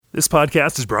This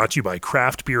podcast is brought to you by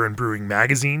Craft Beer and Brewing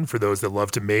Magazine for those that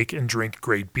love to make and drink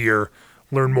great beer.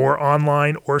 Learn more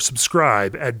online or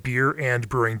subscribe at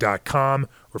beerandbrewing.com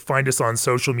or find us on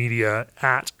social media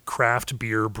at Craft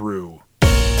Beer Brew.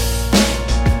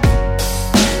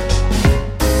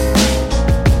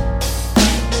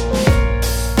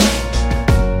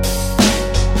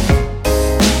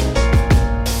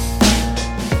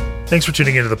 Thanks for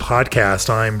tuning into the podcast.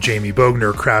 I'm Jamie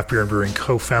Bogner, Craft Beer and Brewing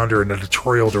co-founder and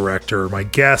editorial director. My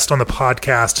guest on the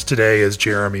podcast today is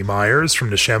Jeremy Myers from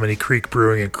Neshaminy Creek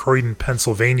Brewing in Croydon,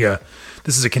 Pennsylvania.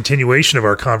 This is a continuation of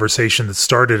our conversation that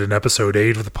started in episode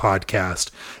 8 of the podcast.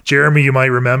 Jeremy, you might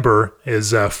remember,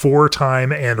 is a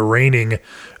four-time and reigning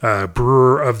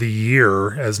Brewer of the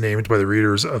Year, as named by the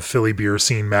readers of Philly Beer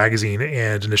Scene magazine,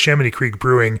 and Neshaminy Creek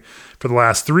Brewing, for the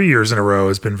last 3 years in a row,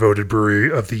 has been voted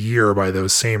Brewery of the Year by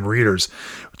those same readers.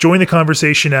 Join the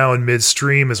conversation now in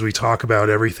midstream as we talk about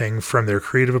everything from their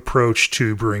creative approach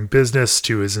to brewing business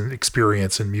to his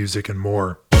experience in music and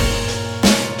more.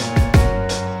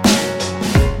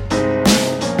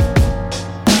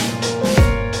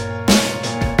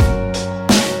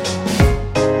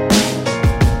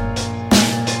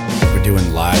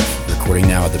 Recording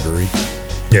now at the brewery,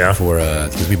 for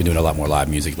because we've been doing a lot more live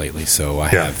music lately. So I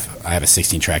have a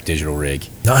 16-track digital rig.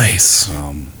 Nice.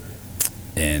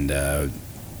 And I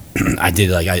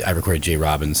did I recorded Jay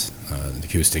Robbins, an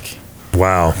acoustic.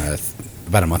 Wow.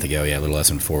 About a month ago, a little less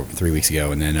than 3 weeks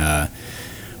ago, and then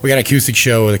we got an acoustic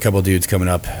show with a couple of dudes coming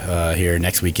up here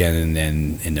next weekend, and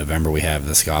then in November we have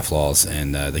the Scofflaws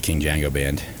and the King Django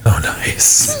Band. Oh,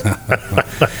 nice.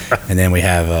 And then we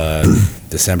have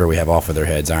December we have Off With Their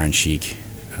Heads, Iron Chic,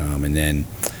 and then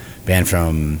a band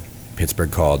from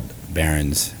Pittsburgh called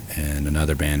Barons, and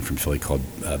another band from Philly called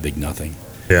Big Nothing.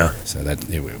 Yeah. So that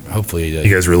hopefully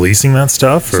you guys releasing that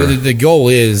stuff? Or? So the goal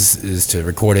is to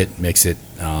record it, mix it.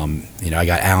 I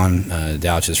got Alan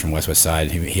Dowches from West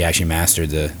Side. He actually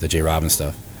mastered the Jay Robbins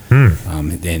stuff.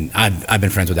 And I've been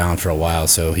friends with Alan for a while,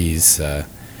 so he's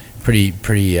pretty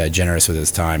generous with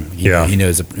his time. He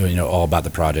knows all about the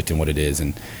project and what it is,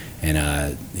 and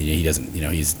he doesn't.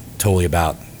 He's totally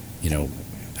about.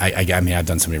 I've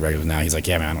done so many regulars now. He's like,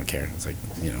 yeah, man, I don't care. It's like,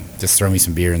 just throw me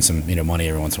some beer and some money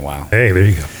every once in a while. Hey, there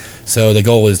you go. So the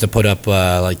goal is to put up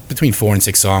between 4 and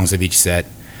 6 songs of each set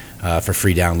for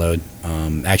free download.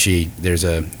 Actually, there's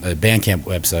a Bandcamp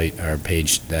website or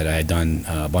page that I had done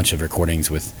a bunch of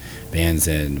recordings with bands,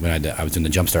 and when I was doing the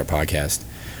Jumpstart podcast,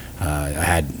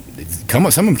 some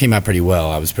of them came out pretty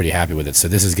well. I was pretty happy with it. So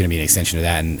this is going to be an extension of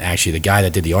that. And actually, the guy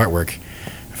that did the artwork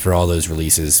for all those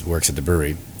releases works at the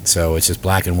brewery. So it's just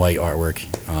black and white artwork.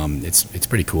 It's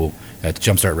pretty cool. At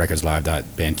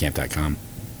jumpstartrecordslive.bandcamp.com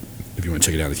if you want to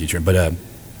check it out in the future. But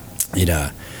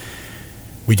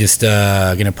we just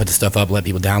gonna put the stuff up, let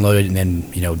people download it, and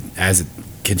then as it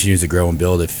continues to grow and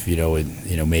build, if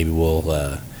maybe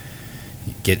we'll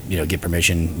get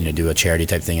permission, do a charity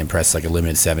type thing and press like a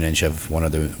limited 7-inch of one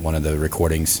of the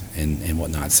recordings and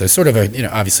whatnot. So sort of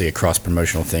obviously a cross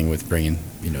promotional thing with bringing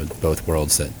both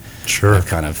worlds that I've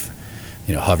kind of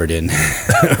hovered in,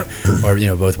 or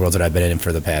both worlds that I've been in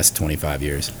for the past 25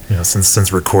 years.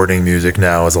 Since recording music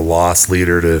now is a loss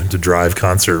leader to drive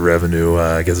concert revenue,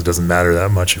 I guess it doesn't matter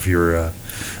that much if you're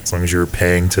as long as you're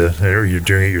paying or you're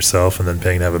doing it yourself and then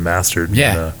paying to have it mastered.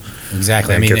 Yeah,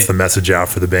 exactly. It gets the message out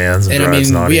for the bands and drives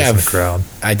an audience in the crowd.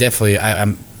 I definitely,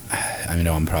 I'm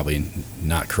probably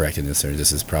not correct in this, or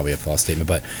this is probably a false statement,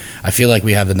 but I feel like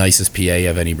we have the nicest PA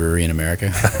of any brewery in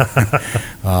America.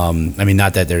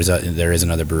 Not that there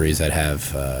isn't other breweries that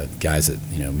have guys that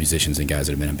musicians and guys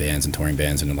that have been in bands and touring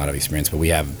bands and a lot of experience, but we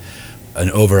have an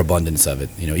overabundance of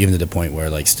it. Even to the point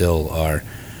where still our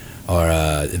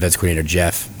events coordinator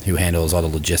Jeff, who handles all the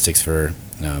logistics for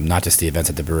not just the events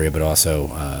at the brewery, but also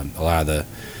a lot of the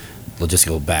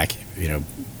logistical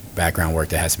background work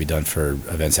that has to be done for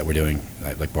events that we're doing,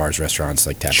 like bars, restaurants,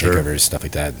 like tap takeovers, stuff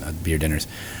like that, beer dinners.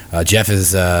 Jeff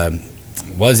was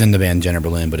in the band Jenner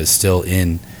Berlin, but is still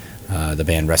in the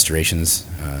band Restorations,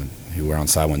 who were on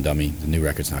Side One Dummy. The new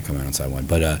record's not coming out on Side One,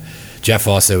 but Jeff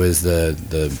also is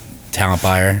the talent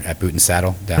buyer at Boot and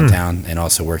Saddle downtown, and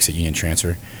also works at Union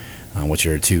Transfer, which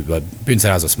are two. Boot and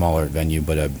Saddle is a smaller venue,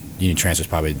 but Union Transfer is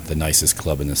probably the nicest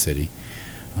club in the city.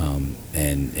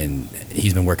 And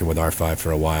he's been working with R5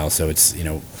 for a while, so it's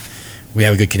we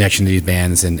have a good connection to these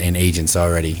bands and agents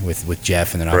already with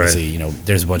Jeff, and then obviously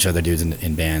there's a bunch of other dudes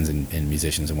in bands and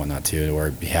musicians and whatnot too,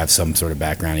 or have some sort of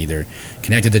background either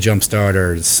connected to Jumpstart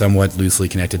or somewhat loosely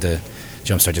connected to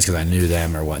Jumpstart just because I knew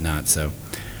them or whatnot. So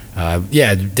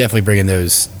definitely bringing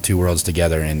those two worlds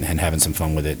together and having some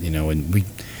fun with it, and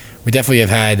We definitely have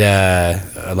had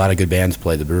a lot of good bands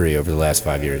play the brewery over the last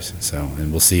 5 years. So, and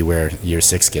we'll see where year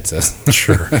 6 gets us.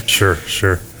 Sure.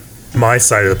 My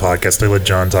side of the podcast, I let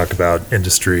John talk about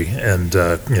industry and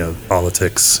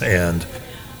politics and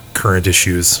current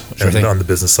issues on the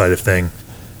business side of thing,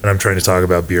 and I'm trying to talk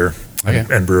about beer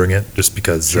and brewing it, just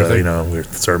because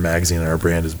it's our magazine and our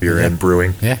brand is beer and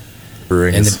brewing. Yeah.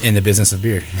 Brewing in the business of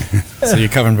beer. So you're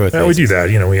covering both. Yeah, we do that.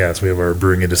 We have our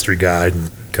brewing industry guide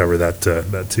and cover that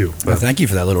too. Well, thank you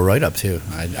for that little write up too.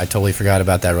 I totally forgot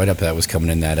about that write up that was coming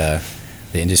in that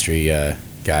the industry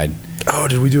guide. Oh,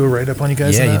 did we do a write up on you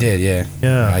guys? Yeah, you did.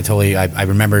 Yeah. I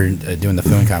remember doing the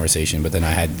phone conversation, but then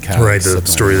I had kind of the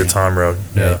story that Tom wrote.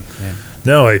 Yeah.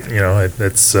 No,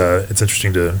 it's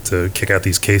interesting to kick out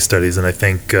these case studies, and I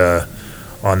think.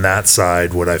 On that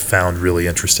side, what I've found really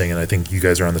interesting, and I think you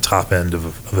guys are on the top end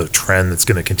of a trend that's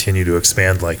going to continue to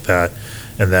expand like that,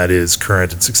 and that is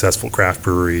current and successful craft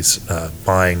breweries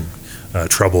buying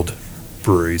troubled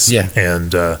breweries,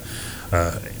 and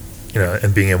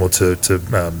and being able to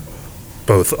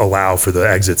both allow for the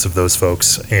exits of those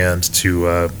folks and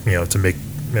to make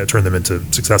turn them into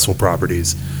successful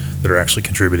properties that are actually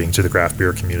contributing to the craft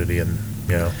beer community, and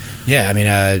Yeah, I mean,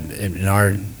 in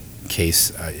our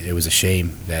case, it was a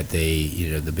shame that they,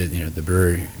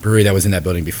 the brewery that was in that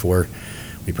building before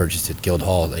we purchased it,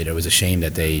 Guildhall. It was a shame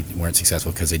that they weren't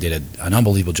successful because they did an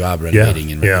unbelievable job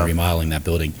renovating and remodeling that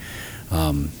building.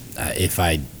 The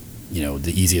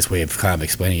easiest way of kind of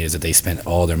explaining it is that they spent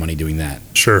all their money doing that.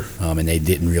 Sure. And they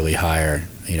didn't really hire,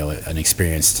 an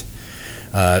experienced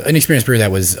brewer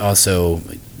that was also,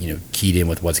 keyed in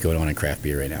with what's going on in craft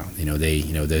beer right now.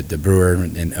 The brewer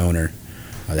and owner.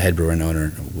 The head brewer and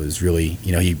owner was really,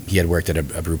 he had worked at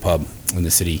a brew pub in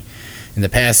the city in the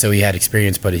past, so he had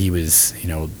experience, but he was,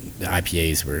 the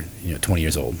IPAs were, 20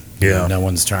 years old. Yeah. No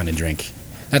one's trying to drink.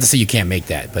 Not to say you can't make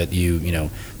that, but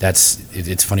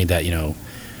it's funny that,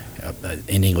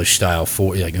 in English style,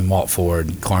 like malt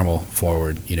forward, caramel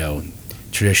forward,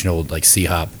 traditional like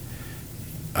C-hop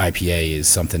IPA is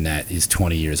something that is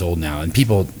 20 years old now, and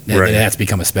people that's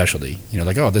become a specialty.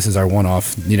 Like, oh, this is our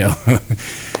one-off,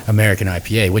 American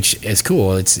IPA, which is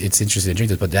cool. It's interesting to drink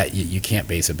this, but that you can't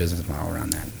base a business model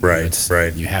around that.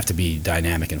 Right. You have to be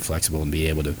dynamic and flexible and be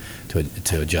able to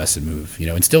adjust and move.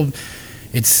 And still,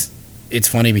 it's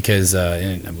funny because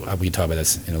and we can talk about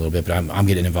this in a little bit, but I'm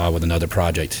getting involved with another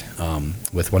project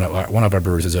with one of our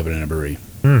brewers is opening a brewery,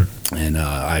 and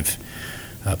I've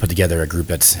put together a group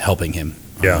that's helping him.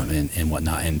 And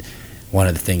whatnot. And one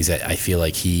of the things that I feel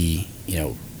like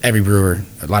every brewer,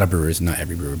 a lot of brewers, not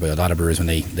every brewer, but a lot of brewers, when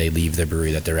they leave their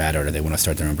brewery that they're at or they want to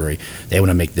start their own brewery, they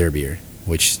want to make their beer,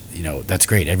 which, that's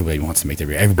great. Everybody wants to make their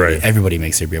beer. Everybody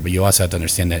makes their beer. But you also have to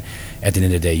understand that at the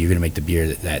end of the day, you're going to make the beer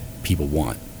that people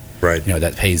want. Right.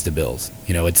 That pays the bills.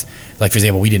 It's like, for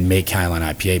example, we didn't make Highline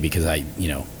IPA because I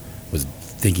was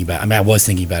thinking about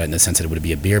it in the sense that it would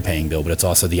be a beer paying bill, but it's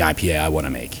also the IPA I want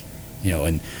to make.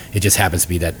 And it just happens to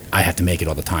be that I have to make it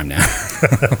all the time now.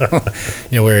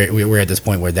 We're at this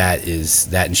point where that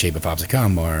and Shape of Hops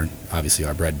Come are obviously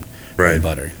our bread and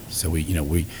butter. So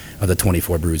we of the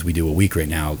 24 brews we do a week right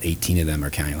now, 18 of them are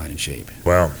County Line and Shape.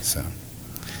 Wow. So,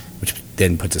 which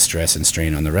then puts a stress and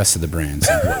strain on the rest of the brands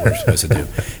and what we're supposed to do.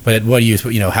 But when you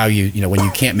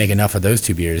can't make enough of those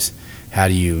two beers, how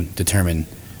do you determine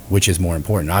which is more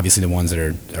important? Obviously, the ones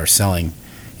that are selling.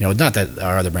 Not that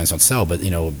our other brands don't sell, but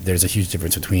there's a huge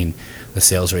difference between the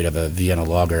sales rate of a Vienna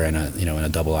Lager and a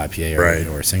double IPA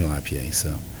or a single IPA.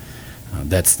 So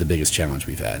that's the biggest challenge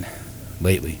we've had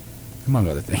lately, among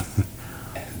other things.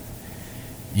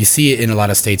 You see it in a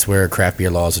lot of states where craft beer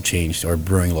laws have changed, or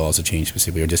brewing laws have changed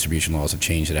specifically, or distribution laws have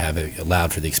changed that have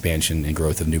allowed for the expansion and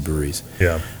growth of new breweries.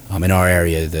 Yeah. In our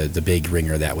area, the big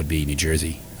ringer of that would be New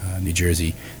Jersey.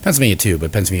 Pennsylvania too,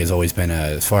 but Pennsylvania has always been,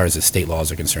 as far as the state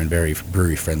laws are concerned, very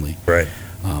brewery friendly. Right.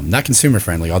 Not consumer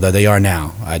friendly, although they are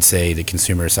now. I'd say the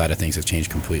consumer side of things has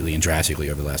changed completely and drastically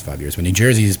over the last 5 years. But New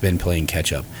Jersey has been playing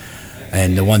catch up.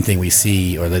 And the one thing we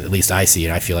see, or at least I see,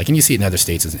 and I feel like, and you see it in other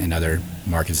states and other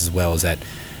markets as well, is that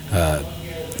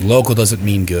local doesn't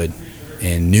mean good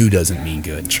and new doesn't mean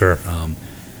good. Sure.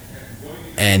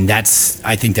 And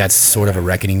I think that's sort of a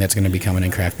reckoning that's going to be coming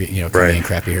in craft beer, coming in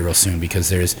craft beer real soon, because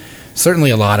there's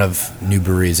certainly a lot of new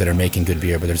breweries that are making good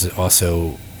beer, but there's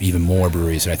also even more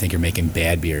breweries that I think are making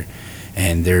bad beer,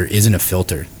 and there isn't a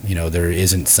filter. There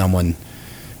isn't someone.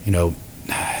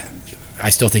 I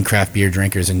still think craft beer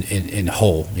drinkers in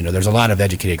whole. There's a lot of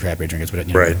educated craft beer drinkers,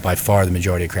 but by far the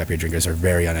majority of craft beer drinkers are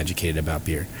very uneducated about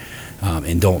beer,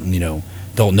 and don't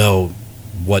know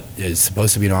what is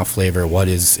supposed to be an off flavor, what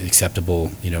is acceptable,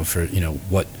 for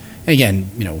what. And again,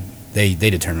 they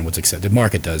determine what's accepted. The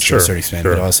market does to a certain extent,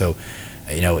 but also,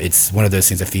 it's one of those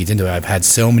things that feeds into it. I've had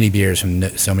so many beers from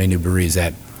so many new breweries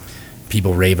that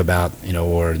people rave about,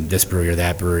 or this brewery or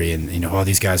that brewery, and all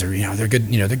these guys are, they're good,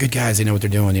 they're good guys. They know what they're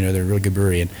doing. They're a really good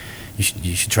brewery, and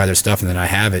you should try their stuff. And then I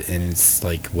have it, and it's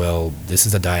like, well, this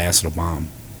is a diacetyl bomb,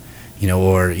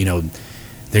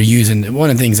 they're using, one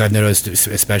of the things I've noticed,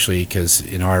 especially because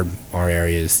in our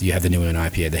areas, you have the New England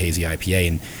IPA, the hazy IPA,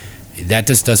 and that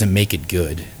just doesn't make it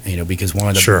good, because one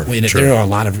of the there are a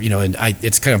lot of, and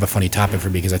it's kind of a funny topic for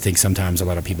me because I think sometimes a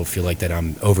lot of people feel like that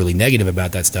I'm overly negative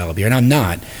about that style of beer, and I'm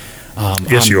not.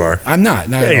 Yes, you are. I'm not.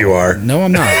 Yeah, you are. No,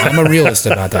 I'm not. I'm a realist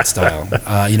about that style.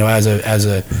 As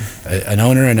an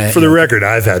owner and for the record,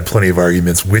 I've had plenty of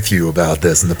arguments with you about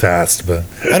this in the past, but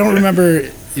I don't remember.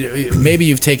 Maybe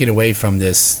you've taken away from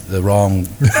this the wrong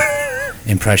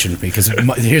impression, because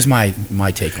here's my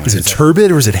take on it. Is it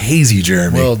turbid or is it hazy,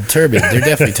 Jeremy? Well, turbid. They're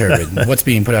definitely turbid. What's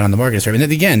being put out on the market is turbid.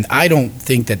 And again, I don't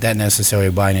think that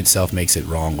necessarily by in itself makes it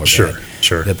wrong or bad.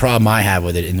 Sure. The problem I have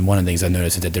with it, and one of the things I've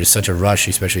noticed, is that there's such a rush,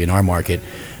 especially in our market,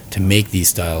 to make these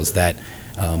styles that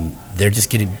they're just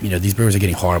getting, these brewers are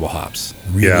getting horrible hops,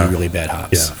 really bad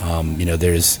hops.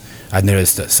 Yeah. I've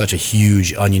noticed such a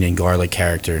huge onion and garlic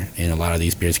character in a lot of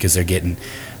these beers because they're getting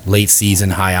late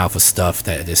season high alpha stuff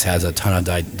that this has a ton of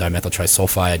dimethyl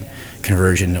trisulfide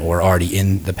conversion or already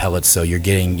in the pellets, so you're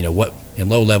getting what in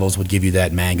low levels would give you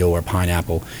that mango or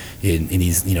pineapple in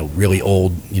these really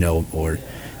old or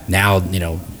now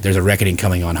there's a reckoning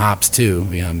coming on hops too.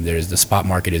 There's the spot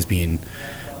market is being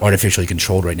artificially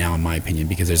controlled right now, in my opinion,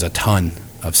 because there's a ton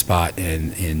of spot,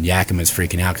 and Yakima is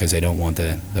freaking out because they don't want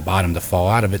the bottom to fall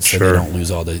out of it, so they don't lose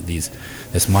all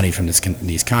this money from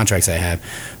these contracts they have.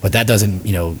 But that doesn't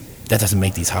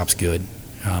make these hops good.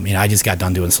 I just got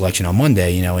done doing selection on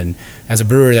Monday, and as a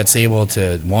brewer that's able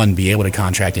to be able to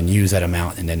contract and use that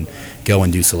amount and then go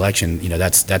and do selection,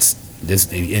 that's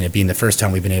this, and it being the first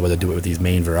time we've been able to do it with these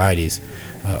main varieties,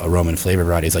 aroma and flavor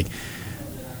varieties, like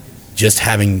just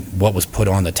having what was put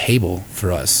on the table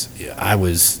for us, I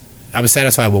was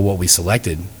satisfied with what we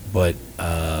selected, but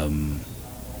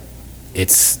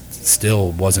it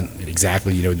still wasn't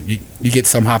exactly, you get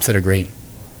some hops that are great,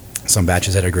 some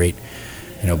batches that are great,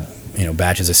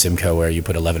 batches of Simcoe where you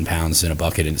put 11 pounds in a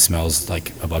bucket and it smells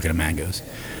like a bucket of mangoes.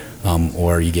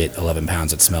 Or you get 11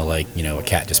 pounds that smell like, a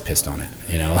cat just pissed on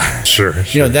it, Sure.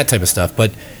 That type of stuff.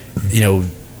 But,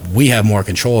 we have more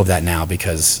control of that now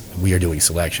because we are doing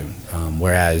selection.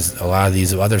 Whereas a lot of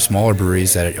these other smaller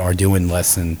breweries that are doing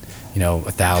less than,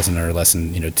 1,000 or less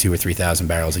than, 2,000 or 3,000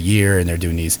 barrels a year, and they're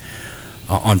doing these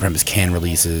on-premise can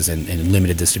releases and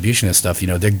limited distribution and stuff,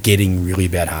 they're getting really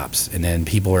bad hops. And then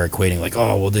people are equating like,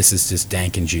 oh, well, this is just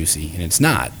dank and juicy. And it's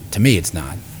not. To me, it's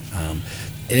not. And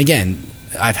again,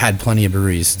 I've had plenty of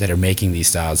breweries that are making these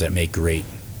styles that make great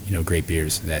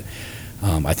beers that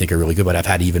I think are really good, but I've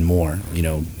had even more,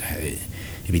 it'd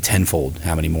be tenfold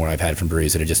how many more I've had from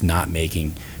breweries that are just not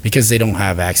making, because they don't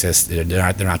have access, they're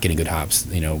not getting good hops,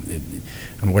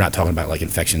 we're not talking about like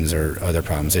infections or other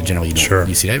problems. Generally,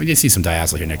 you see that. You see some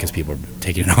diacetyl here and there because people are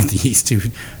taking it off the yeast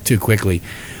too quickly.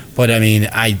 But I mean,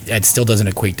 it still doesn't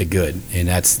equate to good, and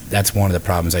that's one of the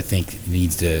problems I think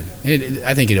needs to.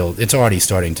 I think it's already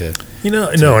starting to.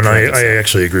 I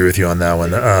actually agree with you on that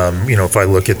one. If I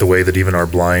look at the way that even our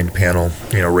blind panel,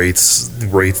 rates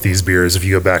these beers, if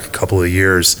you go back a couple of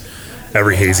years,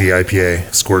 every hazy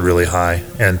IPA scored really high,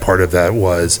 and part of that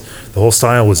was the whole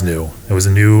style was new. It was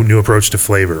a new approach to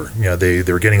flavor. They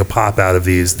were getting a pop out of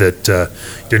these that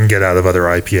didn't get out of other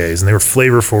IPAs, and they were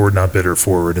flavor forward, not bitter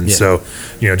forward. And so,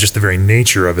 just the very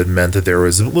nature of it meant that there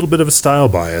was a little bit of a style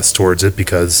bias towards it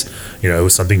because, it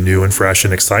was something new and fresh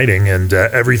and exciting, and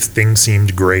everything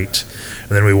seemed great. And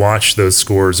then we watched those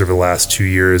scores over the last 2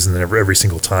 years, and then every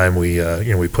single time we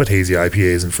put hazy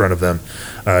IPAs in front of them.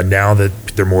 Now that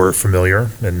they're more familiar,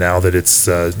 and now that it's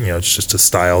it's just a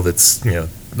style that's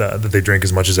that they drink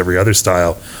as much as every other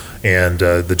style, and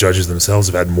the judges themselves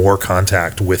have had more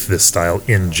contact with this style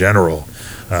in general.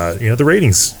 The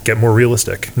ratings get more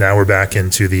realistic. Now we're back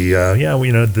into the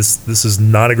this is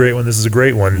not a great one, this is a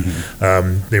great one.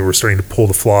 Mm-hmm. They were starting to pull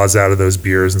the flaws out of those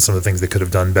beers and some of the things they could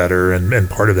have done better, and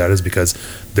part of that is because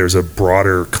there's a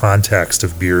broader context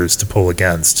of beers to pull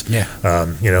against.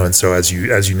 And so as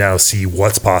you now see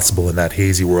what's possible in that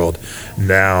hazy world,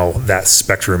 now that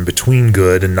spectrum between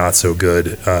good and not so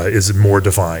good is more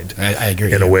defined. I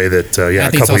agree. In a way that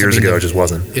a couple years ago it just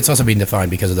wasn't. It's also being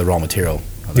defined because of the raw material.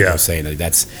 I was saying,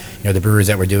 that's the breweries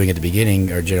that we're doing at the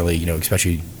beginning are generally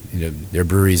especially they're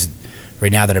breweries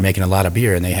right now that are making a lot of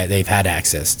beer, and they've had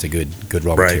access to good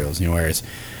raw materials. Whereas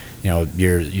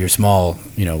your small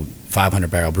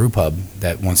 500 barrel brew pub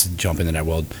that wants to jump into that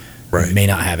world, Right. may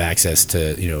not have access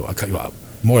to,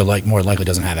 more likely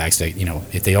doesn't have access to,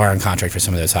 if they are on contract for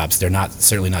some of those hops, they're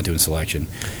certainly not doing selection.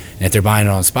 And if they're buying it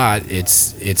on spot,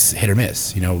 it's hit or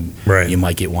miss. Right. You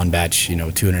might get one batch,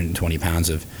 220 pounds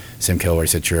of Simcoe or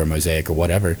Citra or Mosaic or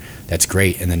whatever. That's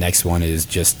great. And the next one is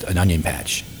just an onion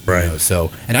patch. Right.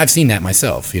 So, and I've seen that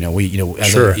myself.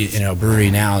 As Sure. a brewery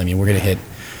now, I mean, we're going to hit.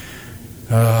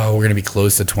 We're going to be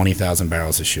close to 20,000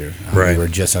 barrels this year. Right. We were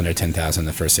just under 10,000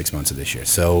 the first 6 months of this year.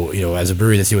 So, as a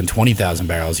brewery that's doing 20,000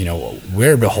 barrels,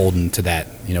 we're beholden to that,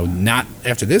 not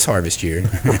after this harvest year.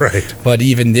 Right. But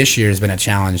even this year has been a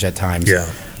challenge at times.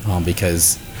 Yeah.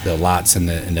 Because the lots and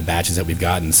the batches that we've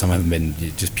gotten, some have been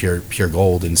just pure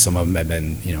gold, and some of them have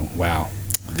been, wow.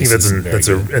 I think that's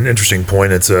an interesting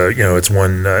point. It's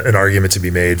an argument to be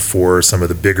made for some of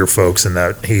the bigger folks in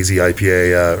that hazy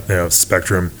IPA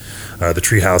spectrum, the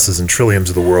Treehouses and Trilliums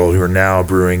of the world, who are now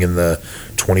brewing in the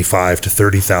 25 to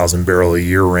 30,000 barrel a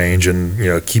year range,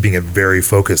 and keeping it very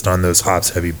focused on those hops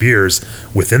heavy beers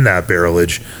within that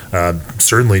barrelage.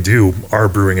 Certainly are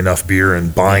brewing enough beer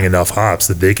and buying enough hops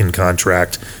that they can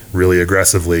contract really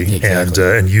aggressively. Exactly.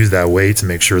 and use that way to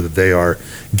make sure that they are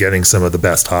getting some of the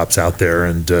best hops out there,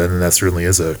 and that certainly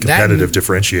is a competitive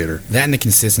differentiator. That and the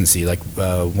consistency, like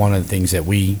one of the things that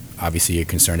we obviously are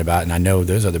concerned about, and I know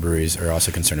those other breweries are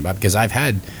also concerned about, because I've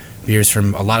had beers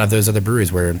from a lot of those other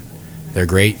breweries where they're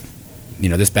great.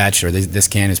 This batch or this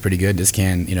can is pretty good. This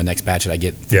can, next batch that I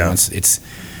get, it's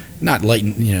not night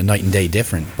and day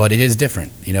different, but it is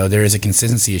different. There is a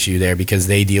consistency issue there because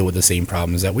they deal with the same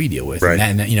problems that we deal with. Right.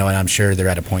 And I'm sure they're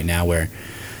at a point now where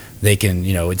they can,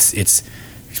 it's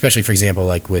especially, for example,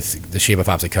 like with the Shape of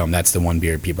Hops that come, that's the one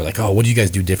beer people are like, oh, what do you guys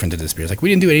do different to this beer? It's like, we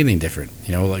didn't do anything different.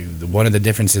 Like one of the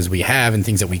differences we have and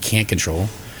things that we can't control,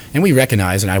 and we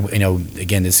recognize, and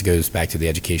again, this goes back to the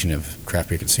education of craft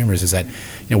beer consumers, is that,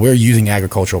 we're using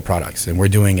agricultural products, and we're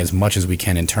doing as much as we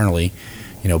can internally,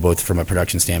 both from a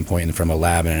production standpoint and from a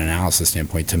lab and an analysis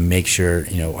standpoint, to make sure,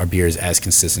 our beer is as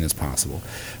consistent as possible.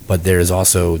 But there's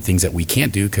also things that we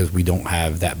can't do because we don't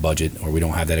have that budget, or we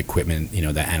don't have that equipment,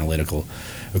 that analytical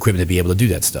equipment to be able to do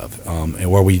that stuff,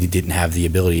 or we didn't have the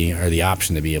ability or the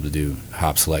option to be able to do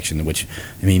hop selection, which,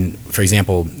 for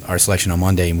example, our selection on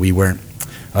Monday, we weren't,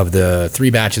 of the 3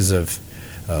 batches of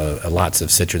lots of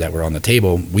Citra that were on the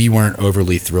table, we weren't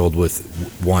overly thrilled with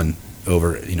one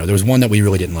over, there was one that we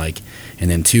really didn't like,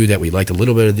 and then 2 that we liked a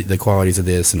little bit of the qualities of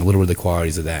this and a little bit of the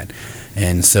qualities of that.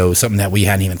 And so something that we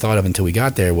hadn't even thought of until we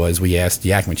got there was, we asked the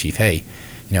Yakima chief, hey,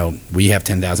 we have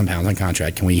 10,000 pounds on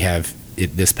contract. Can we have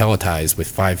this pelletized with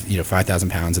 5,000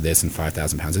 pounds of this and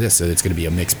 5,000 pounds of this? So it's going to be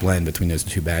a mixed blend between those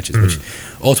 2 batches, which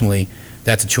ultimately,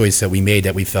 that's a choice that we made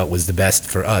that we felt was the best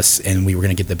for us, and we were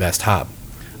going to get the best hop,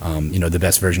 the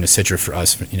best version of Citra for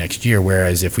us for next year.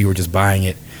 Whereas if we were just buying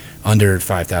it under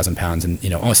 5,000 pounds and,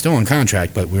 still on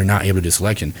contract, but we're not able to do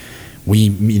selection,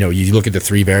 you look at the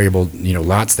 3 variable,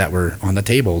 lots that were on the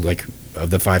table, like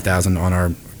of the 5,000 on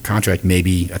our contract,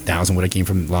 maybe 1,000 would have came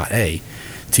from lot A,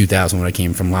 2,000 would have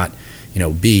came from lot,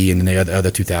 B, and then the other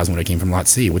 2,000 would have came from lot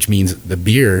C, which means the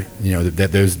beer,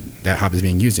 that hop is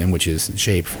being used in, which is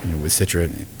Shape, with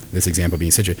Citra, this example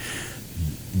being Citra,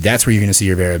 that's where you're going to see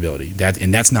your variability.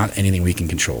 And that's not anything we can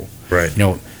control. Right.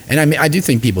 And I do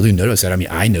think people do notice that.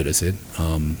 I notice it.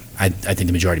 I think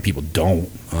the majority of people don't.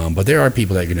 But there are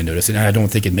people that are going to notice it. And I don't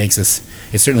think it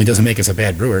certainly doesn't make us a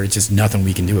bad brewer. It's just nothing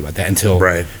we can do about that until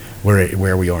we're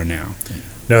where we are now.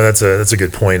 No, that's a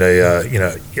good point.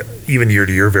 Even year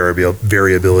to year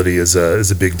variability is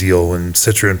a big deal. And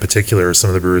Citra in particular, some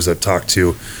of the brewers I've talked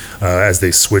to, as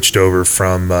they switched over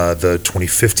from the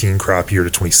 2015 crop year to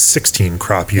 2016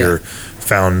 crop year,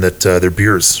 found that their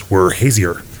beers were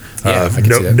hazier.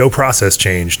 No process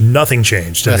change, nothing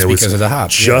changed. That's and it was because of the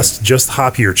hop. Just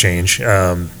hop year change,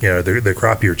 the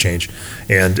crop year change,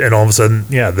 and all of a sudden,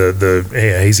 the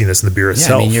haziness in the beer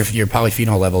itself. Your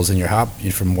polyphenol levels in your hop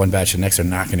from one batch to the next are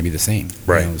not going to be the same.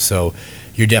 Right. So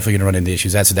you're definitely going to run into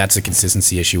issues. That's a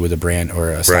consistency issue with a brand or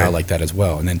a style like that as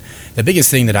well. And then the biggest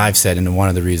thing that I've said, and one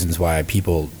of the reasons why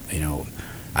people,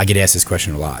 I get asked this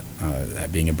question a lot,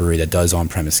 being a brewery that does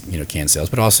on-premise, can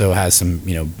sales, but also has some,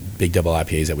 big double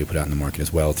IPAs that we put out in the market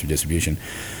as well through distribution.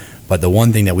 But the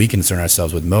one thing that we concern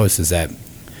ourselves with most is that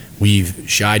we've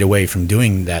shied away from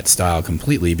doing that style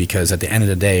completely, because at the end of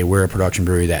the day, we're a production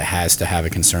brewery that has to have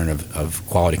a concern of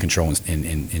quality control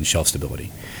and shelf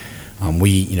stability.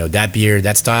 That beer,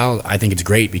 that style, I think it's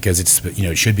great because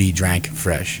it should be drank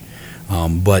fresh.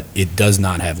 But it does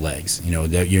not have legs.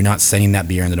 You're not sending that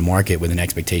beer into the market with an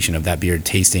expectation of that beer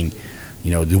tasting,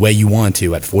 the way you want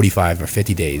to at 45 or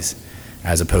 50 days,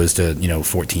 as opposed to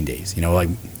 14 days.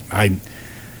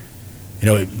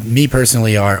 me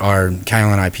personally, our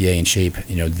Carolina IPA and Shape,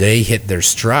 they hit their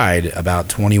stride about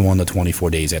 21 to 24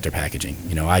 days after packaging.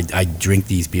 I drink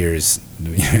these beers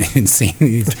insane,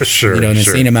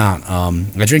 insane amount.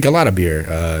 I drink a lot of beer,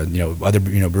 other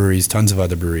breweries, tons of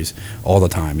other breweries all the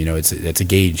time. It's a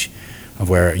gauge of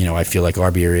where I feel like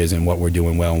our beer is and what we're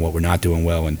doing well and what we're not doing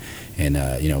well, and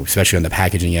especially on the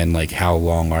packaging end, like how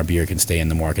long our beer can stay in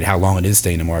the market, how long it is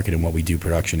staying in the market, and what we do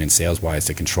production and sales wise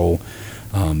to control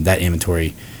that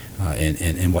inventory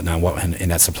and whatnot,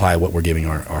 and that supply, what we're giving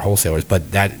our wholesalers.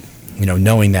 But that,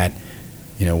 knowing that,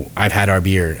 I've had our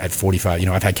beer at 45,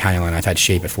 I've had Carolina, I've had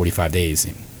Shape at 45 days.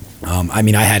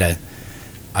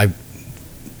 I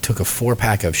took a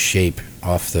 4-pack of Shape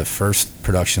off the first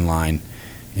production line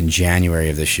in January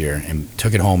of this year and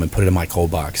took it home and put it in my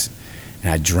cold box.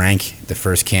 And I drank the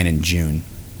first can in June.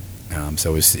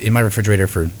 So it was in my refrigerator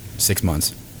for 6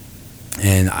 months.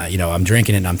 And I'm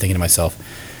drinking it and I'm thinking to myself,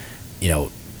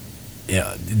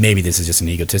 maybe this is just an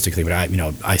egotistic thing, but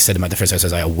I said to my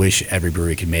first, I wish every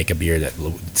brewery could make a beer that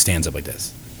stands up like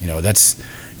this. That's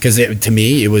because to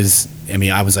me it was.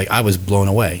 I was blown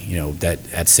away. That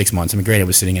at 6 months. Granted, it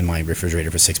was sitting in my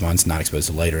refrigerator for 6 months, not exposed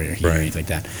to light or heat or anything like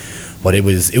that. But it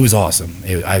was awesome.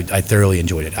 I thoroughly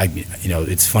enjoyed it.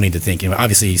 It's funny to think.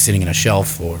 Obviously, sitting in a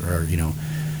shelf or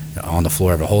on the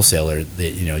floor of a wholesaler, that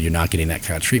you're not getting that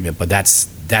kind of treatment. But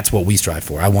that's what we strive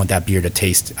for. I want that beer to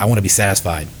taste. I want to be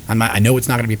satisfied. I know it's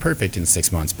not going to be perfect in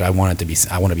 6 months, but I want to be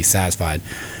satisfied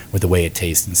with the way it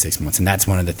tastes in 6 months. And that's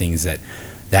one of the things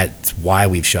that's why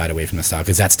we've shied away from the style,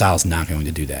 because that style is not going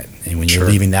to do that. And when you're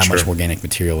leaving that much organic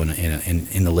material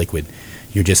in the liquid,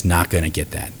 you're just not going to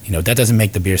get that. That doesn't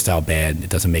make the beer style bad. It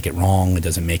doesn't make it wrong. It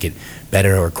doesn't make it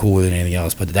better or cooler than anything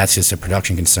else. But that's just a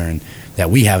production concern that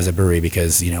we have as a brewery,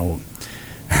 because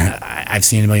I've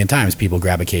seen it a million times. People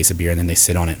grab a case of beer and then they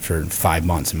sit on it for 5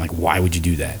 months. I'm like, why would you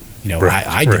do that?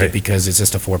 I did it because it's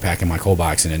just a 4-pack in my cold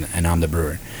box and I'm the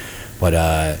brewer.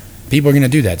 But people are going to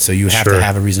do that, so you have to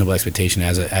have a reasonable expectation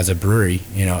as a brewery,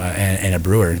 and a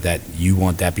brewer, that you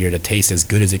want that beer to taste as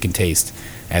good as it can taste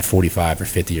at 45 or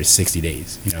 50 or 60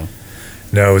 days.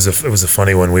 No, it was a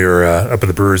funny one. We were up at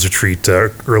the Brewers Retreat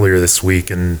earlier this week,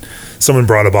 and someone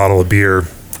brought a bottle of beer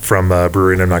from a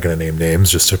brewery, and I'm not going to name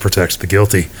names just to protect the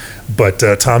guilty. But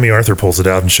Tommy Arthur pulls it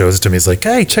out and shows it to me. He's like,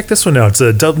 "Hey, check this one out.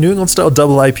 It's a New England style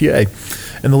double IPA,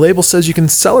 and the label says you can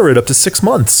cellar it up to 6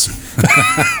 months."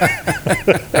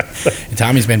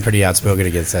 Tommy's been pretty outspoken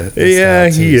against that. Yeah,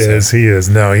 he is.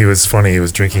 No, he was funny.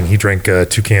 He drank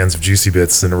 2 cans of Juicy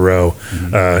Bits in a row,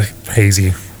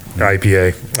 hazy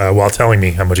IPA, while telling me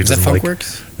how much he doesn't like.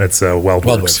 Funkworks? That's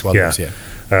Weldworks. Yeah.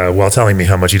 While telling me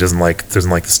how much he doesn't like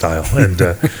the style, and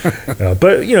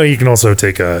but you can also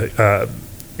take the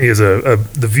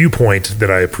viewpoint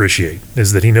that I appreciate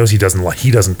is that he knows he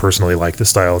doesn't personally like the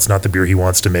style. It's not the beer he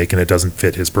wants to make, and it doesn't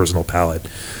fit his personal palate,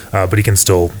 but he can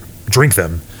still drink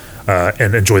them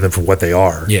and enjoy them for what they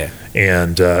are. Yeah,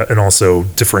 and also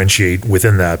differentiate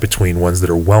within that between ones that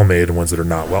are well made and ones that are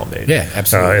not well made. Yeah,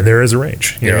 absolutely. And there is a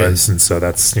range, and so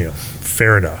that's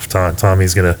fair enough.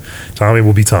 Tommy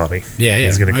will be Tommy. Yeah.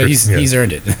 He's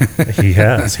earned it. He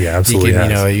has. He absolutely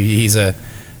has. He's I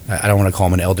don't want to call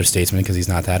him an elder statesman because he's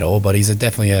not that old, but he's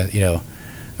definitely a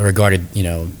regarded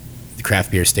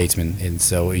craft beer statesman, and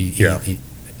so he's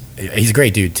a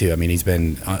great dude too. He's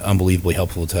been unbelievably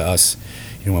helpful to us.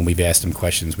 When we've asked him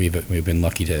questions, we've been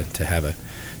lucky to have a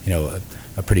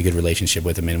pretty good relationship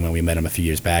with him. And when we met him a few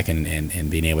years back and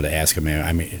being able to ask him,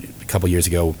 a couple years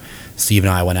ago, Steve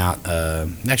and I went out,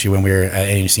 actually when we were at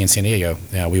ANC in San Diego,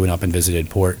 we went up and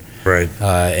visited Port. Right.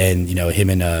 And him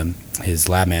and his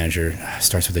lab manager,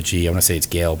 starts with a G. I want to say it's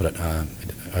Gail, but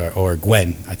or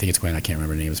Gwen. I think it's Gwen. I can't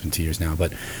remember the name. It's been 2 years now,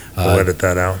 but we'll edit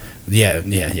that out. Yeah.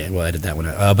 We'll edit that one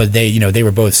out. But they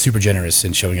were both super generous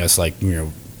in showing us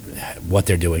what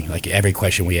they're doing, like every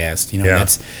question we asked,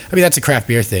 that's a craft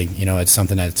beer thing. It's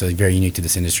something that's very unique to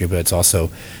this industry, but it's also,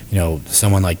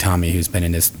 someone like Tommy, who's been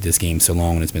in this game so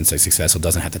long and has been so successful,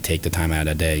 doesn't have to take the time out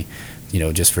of the day,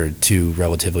 just for 2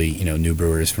 relatively, new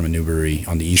brewers from a new brewery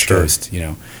on the East Coast. We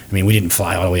didn't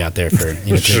fly all the way out there for,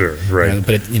 right.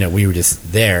 But we were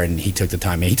just there, and he took the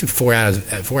time. He took 4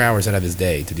 hours out of his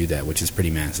day to do that, which is pretty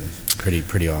massive,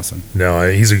 pretty awesome. No,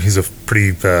 he's a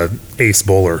pretty ace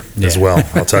bowler as well.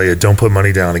 I'll tell you, don't put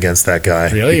money down against that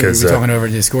guy. Really? Because we're talking over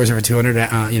the scores over 200,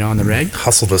 on the reg.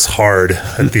 Hustled us hard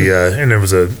at the and there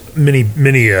was a mini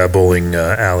bowling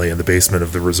alley in the basement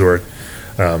of the resort.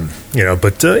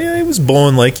 But he was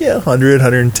bowling 100,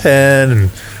 110, and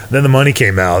then the money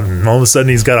came out, and all of a sudden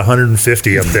he's got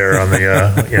 150 up there on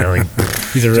the,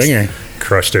 he's a ringer.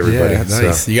 crushed everybody. Yeah,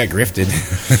 nice. So. You got grifted.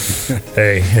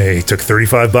 Hey, he took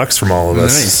 $35 from all of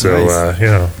us. Nice, so,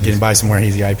 nice. Getting by some more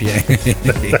hazy IPA.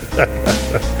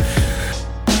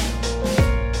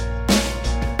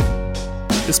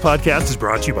 This podcast is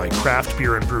brought to you by Craft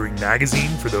Beer and Brewing Magazine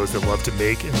for those that love to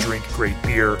make and drink great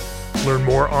beer. Learn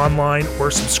more online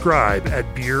or subscribe at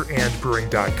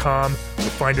beerandbrewing.com or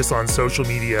find us on social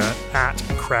media at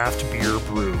Craft Beer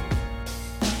Brew.